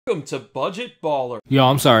Welcome to Budget Baller. Yo,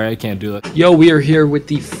 I'm sorry, I can't do it. Yo, we are here with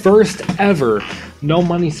the first ever No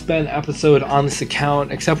Money Spent episode on this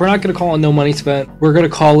account, except we're not going to call it No Money Spent. We're going to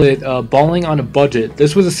call it Balling on a Budget.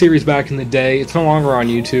 This was a series back in the day. It's no longer on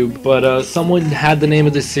YouTube, but someone had the name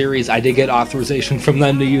of this series. I did get authorization from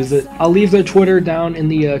them to use it. I'll leave their Twitter down in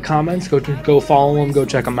the comments. Go follow them, go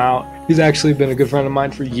check them out. He's actually been a good friend of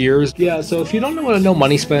mine for years. Yeah, so if you don't know what a No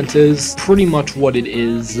Money Spent is, pretty much what it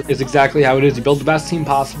is exactly how it is. You build the best team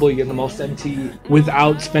possible, you get the most MT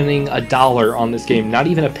without spending $1 on this game. Not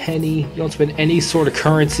even a penny. You don't spend any sort of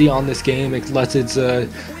currency on this game unless it's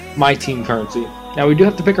MyTEAM currency. Now we do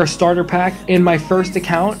have to pick our starter pack. In my first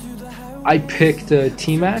account, I picked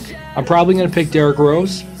T-Mac. I'm probably going to pick Derrick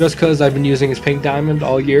Rose, just because I've been using his pink diamond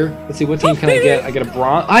all year. Let's see, what team can I get? I get a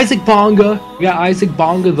bronze. Isaac Bonga. We got Isaac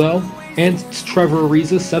Bonga, though. And it's Trevor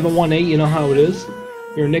Ariza, 718. You know how it is.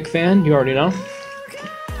 You're a Knick fan. You already know.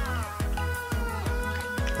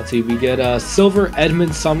 Let's see, we get a silver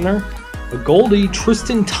Edmund Sumner. A goldie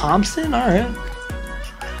Tristan Thompson. All right.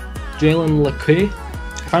 Jalen Lecque.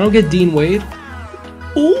 If I don't get Dean Wade.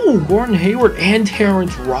 Ooh, Gordon Hayward and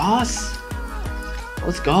Terrence Ross.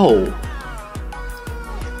 Let's go.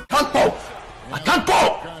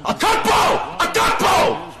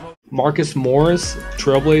 Marcus Morris,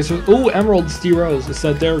 Trailblazers. Ooh, Emeralds, D Rose. It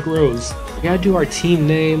said Derrick Rose. We gotta do our team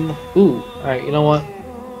name. Ooh, alright, you know what?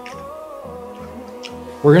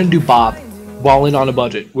 We're gonna do Bob. Balling on a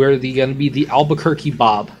budget. We're gonna be the Albuquerque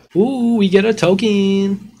Bob. Ooh, we get a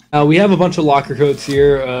token. We have a bunch of locker codes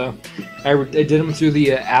here. I did them through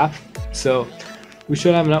the app, so we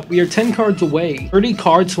should have enough. We are 10 cards away. 30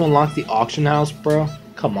 cards to unlock the auction house, bro.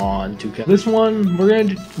 Come on, 2K. This one,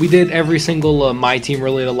 we did every single MyTEAM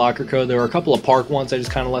related locker code. There were a couple of park ones I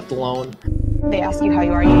just kind of left alone. They ask you how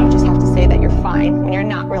you are, you just have to say that you're fine when you're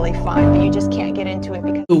not really fine, but you just can't get into it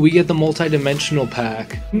because... So we get the multi-dimensional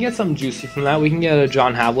pack. We can get something juicy from that. We can get a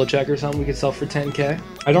John Havlicek or something we can sell for 10K.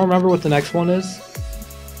 I don't remember what the next one is.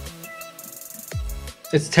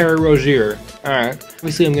 It's Terry Rozier. Alright.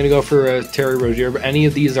 Obviously I'm going to go for Terry Rozier, but any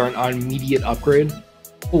of these are an immediate upgrade.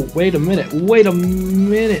 Oh, wait a minute. Wait a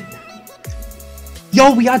minute.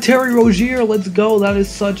 Yo, we got Terry Rozier. Let's go. That is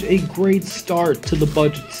such a great start to the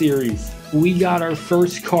budget series. We got our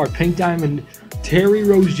first card. Pink Diamond, Terry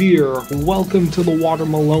Rozier. Welcome to the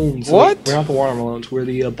Watermelones. What? We're not the Watermelones. We're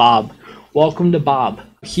the Bob. Welcome to Bob.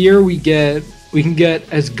 Here we can get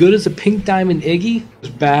as good as a Pink Diamond Iggy, as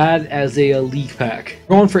bad as a League Pack.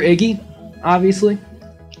 We're going for Iggy, obviously.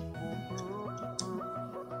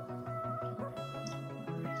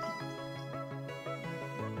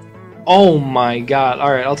 Oh my god.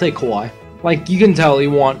 Alright, I'll take Kawhi. Like, you can tell they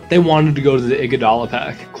wanted to go to the Iguodala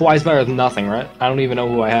pack. Kawhi's better than nothing, right? I don't even know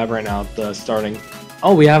who I have right now at the starting.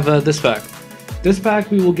 Oh, we have this pack. This pack,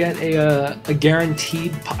 we will get a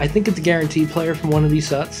guaranteed, I think it's a guaranteed player from one of these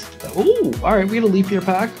sets. Ooh, alright, we get a leap year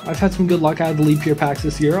pack. I've had some good luck out of the leap year packs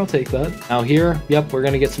this year. I'll take that. Now here, yep, we're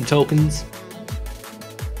going to get some tokens.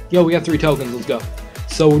 Yo, we got 3 tokens. Let's go.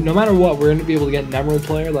 So no matter what, we're going to be able to get an Emerald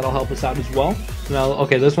player. That'll help us out as well. Now,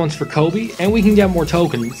 okay, this one's for Kobe, and we can get more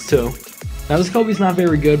tokens too. Now this Kobe's not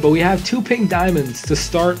very good, but we have 2 pink diamonds to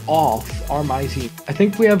start off our MyTEAM. I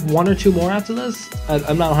think we have 1 or 2 more after this.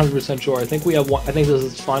 I'm not 100% sure. I think we have 1. I think this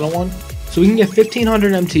is the final one. So we can get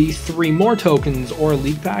 1500 MT, 3 more tokens, or a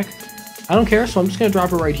league pack. I don't care, so I'm just gonna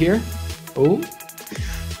drop it right here. Oh.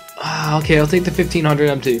 Okay, I'll take the 1500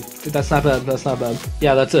 MT. That's not bad. That's not bad.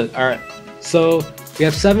 Yeah, that's it. All right. So we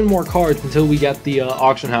have 7 more cards until we get the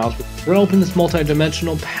auction house. We're gonna open this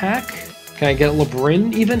multi-dimensional pack. Can I get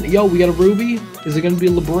LeBron even? Yo, we got a Ruby. Is it gonna be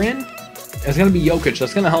LeBron? It's gonna be Jokic.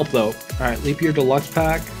 That's gonna help though. Alright, Leap Year Deluxe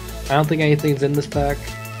pack. I don't think anything's in this pack.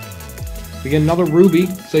 We get another Ruby,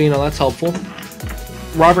 so you know that's helpful.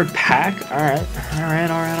 Robert Pack. Alright.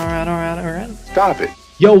 Alright. Stop it.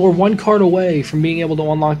 Yo, we're 1 card away from being able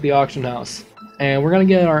to unlock the auction house. And we're gonna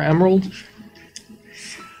get our Emerald.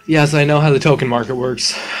 Yes, I know how the token market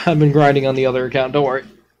works. I've been grinding on the other account. Don't worry.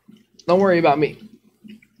 Don't worry about me.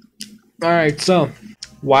 Alright, so.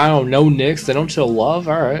 Wow, no Knicks. They don't show love.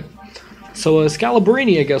 Alright. So,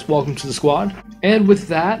 Scalabrini, I guess, welcome to the squad. And with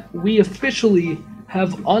that, we officially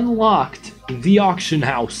have unlocked the auction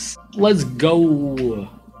house. Let's go.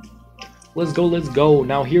 Let's go, let's go.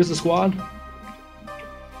 Now, here's the squad.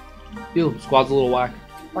 Ew, squad's a little whack.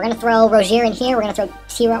 We're gonna throw Rozier in here. We're gonna throw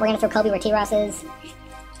T-Ross. We're gonna throw Kobe where T-Ross is.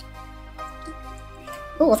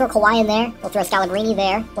 Ooh, we'll throw Kawhi in there. We'll throw Scalabrini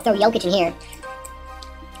there. We'll throw Jokic in here.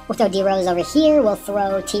 We'll throw D-Rose over here. We'll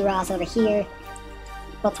throw T-Ross over here.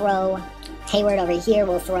 We'll throw Hayward over here.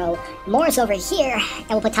 We'll throw Morris over here. And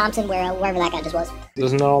we'll put Thompson wherever that guy just was.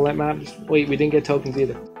 Doesn't all that matter? Wait, we didn't get tokens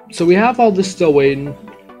either. So we have all this still waiting.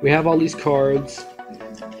 We have all these cards.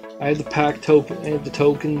 I have the pack token, I have the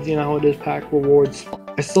tokens, you know how it is, pack rewards.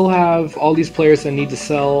 I still have all these players I need to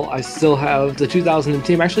sell. I still have the 2000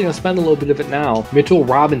 team. I'm actually going to spend a little bit of it now. Mitchell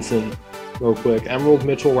Robinson, real quick. Emerald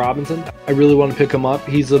Mitchell Robinson. I really want to pick him up.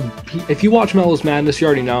 If you watch Mellows Madness, you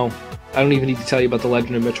already know. I don't even need to tell you about the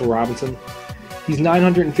legend of Mitchell Robinson. He's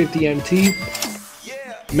 950 MT.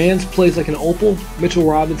 Mans plays like an opal. Mitchell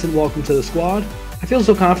Robinson, welcome to the squad. I feel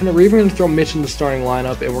so confident. We're even going to throw Mitch in the starting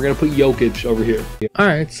lineup, and we're going to put Jokic over here.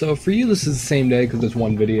 Alright, so for you, this is the same day because it's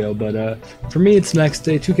one video, but for me, it's next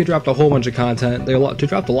day. 2K dropped a whole bunch of content. They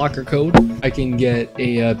dropped the locker code. I can get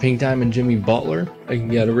a Pink Diamond Jimmy Butler. I can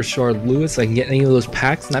get a Rashard Lewis. I can get any of those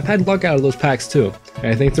packs, and I've had luck out of those packs too. And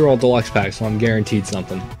I think they're all deluxe packs, so I'm guaranteed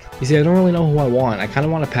something. You see, I don't really know who I want. I kind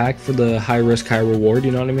of want a pack for the high risk, high reward,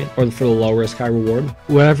 you know what I mean? Or for the low risk, high reward.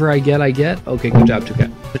 Whatever I get, I get. Okay, good job,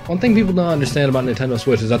 2K. One thing people don't understand about Nintendo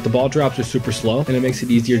Switch is that the ball drops are super slow, and it makes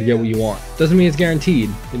it easier to get what you want. Doesn't mean it's guaranteed.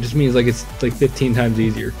 It just means like it's like 15 times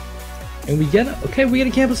easier. And we get a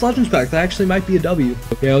Campus Legends pack. That actually might be a W.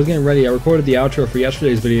 Okay, I was getting ready. I recorded the outro for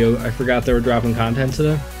yesterday's video. I forgot they were dropping content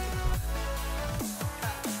today.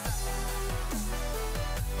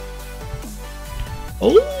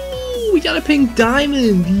 Oh, we got a pink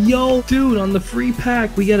diamond. Yo, dude, on the free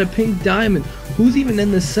pack, we got a pink diamond. Who's even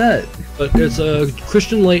in this set? But there's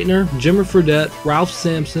Christian Laettner, Jimmer Fredette, Ralph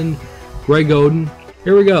Sampson, Greg Oden.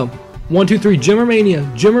 Here we go. 1, 2, 3. Jimmermania.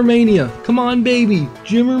 Jimmermania. Come on, baby.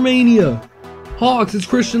 Jimmermania. Hawks, it's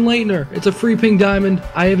Christian Laettner. It's a free pink diamond.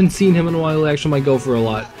 I haven't seen him in a while. I actually might go for a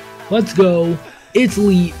lot. Let's go. It's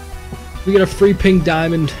elite. We got a free pink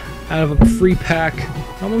diamond out of a free pack.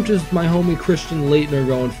 How much is my homie Christian Laettner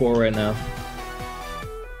going for right now?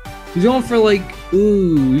 He's going for like,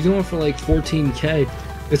 ooh, he's going for like 14K.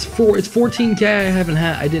 It's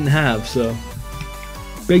 14K I didn't have, so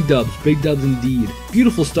big dubs indeed.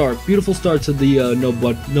 Beautiful start to the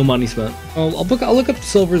no money spent. I'll look up the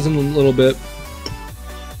silvers in a little bit.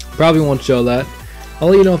 Probably won't show that. I'll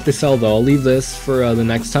let you know if they sell though. I'll leave this for the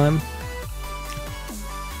next time.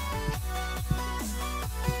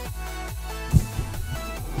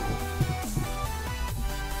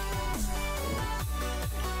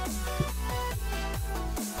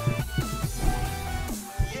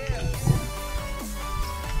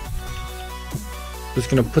 Just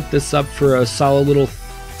gonna put this up for a solid little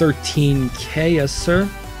 13K, yes sir.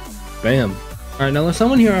 Bam. Alright, now there's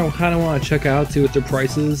someone here I kinda wanna check out, see what their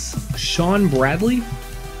price is. Sean Bradley?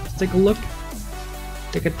 Let's take a look.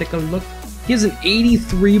 Take a look. He has an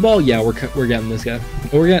 83 ball. Yeah, we're getting this guy.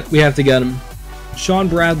 We have to get him. Sean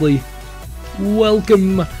Bradley,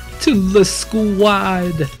 welcome to the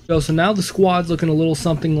squad. So now the squad's looking a little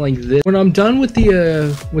something like this. When I'm done with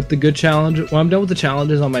the good challenge, when I'm done with the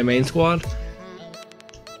challenges on my main squad,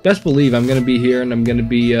 best believe I'm gonna be here and I'm gonna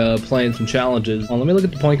be playing some challenges. Let me look at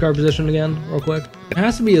the point guard position again, real quick. It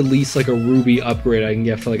has to be at least like a Ruby upgrade I can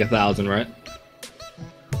get for like 1,000, right?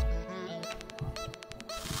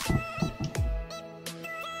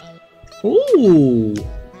 Ooh.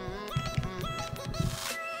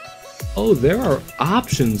 Oh, there are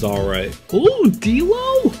options, all right. Ooh,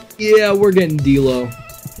 D-Lo? Yeah, we're getting D-Lo.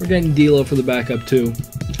 We're getting D-Lo for the backup too.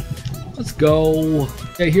 Let's go.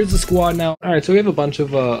 Okay, here's the squad now. Alright, so we have a bunch of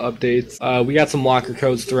updates. We got some locker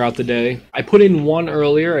codes throughout the day. I put in one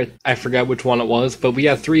earlier. I forgot which one it was, but we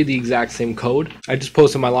had 3 of the exact same code. I just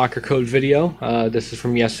posted my locker code video. This is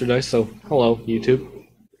from yesterday, so hello, YouTube.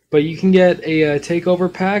 But you can get a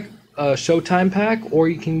takeover pack, a Showtime pack, or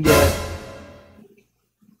you can get...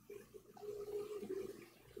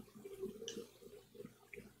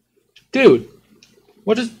 Dude,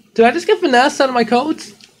 did I just get finesse out of my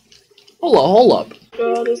codes? Hold up.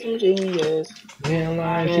 God is some genius.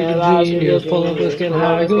 Yeah, she's a genius. Pull up and get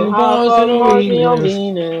high. Good boys and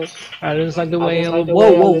Venus. I just like the way it.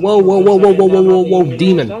 Whoa,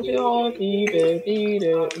 demon.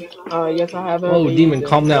 Yes, I have. Whoa, demon,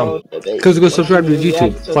 calm down. Because go subscribe to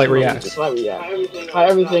YouTube. Flight Reacts.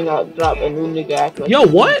 Everything I drop a new nigga act like. Yo,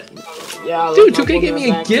 what? Yeah, dude, 2K gave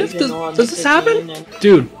me a gift? Does this happen?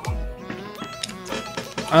 Dude.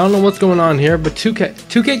 I don't know what's going on here, but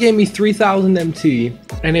 2K gave me 3,000 MT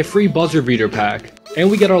and a free buzzer beater pack. And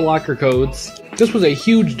we get our locker codes. This was a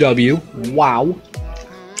huge W. Wow.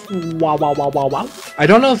 Wow. I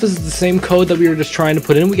don't know if this is the same code that we were just trying to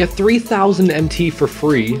put in. We get 3,000 MT for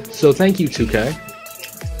free. So thank you,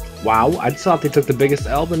 2K. Wow, I just thought they took the biggest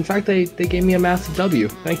L, but in fact they gave me a massive W.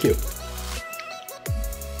 Thank you.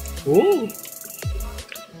 Ooh.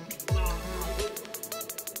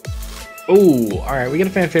 Ooh, alright, we get a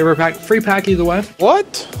fan favorite pack. Free pack either way.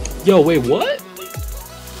 What? Yo, wait, what?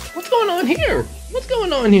 What's going on here? What's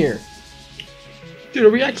going on here? Dude, are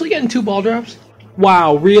we actually getting 2 ball drops?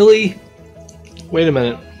 Wow, really? Wait a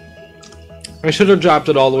minute. I should have dropped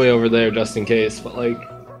it all the way over there just in case, but like...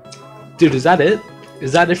 Dude, is that it?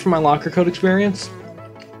 Is that it for my locker code experience?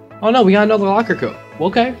 Oh no, we got another locker code.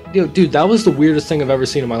 Okay. Dude, that was the weirdest thing I've ever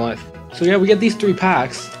seen in my life. So yeah, we get these 3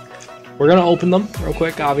 packs. We're gonna open them real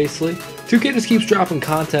quick, obviously. 2K just keeps dropping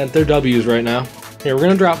content. They're W's right now. Here,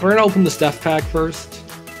 we're gonna open the Steph pack first.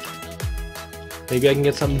 Maybe I can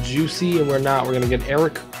get something juicy, and we're not. We're gonna get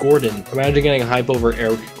Eric Gordon. Imagine getting hype over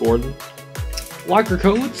Eric Gordon. Locker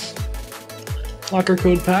codes. Locker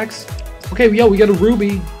code packs. Okay, yo, we got a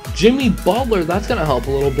Ruby. Jimmy Butler, that's gonna help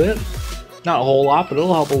a little bit. Not a whole lot, but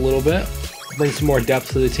it'll help a little bit. Bring some more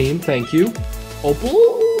depth to the team, thank you.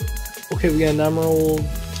 Opal. Okay, we got an Emerald.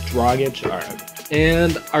 Dragic, alright.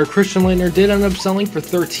 And our Christian laner did end up selling for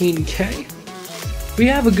 13k. We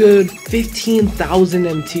have a good 15,000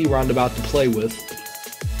 MT roundabout to play with.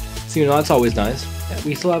 So, you know, that's always nice. Yeah,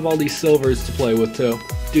 we still have all these silvers to play with, too.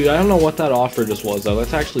 Dude, I don't know what that offer just was, though.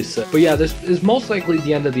 That's actually sick. But yeah, this is most likely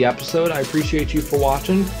the end of the episode. I appreciate you for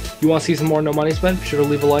watching. If you want to see some more No Money Spent, be sure to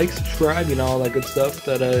leave a like, subscribe, you know, all that good stuff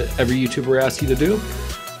that every YouTuber asks you to do.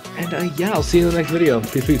 And yeah, I'll see you in the next video.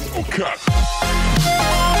 Peace, peace.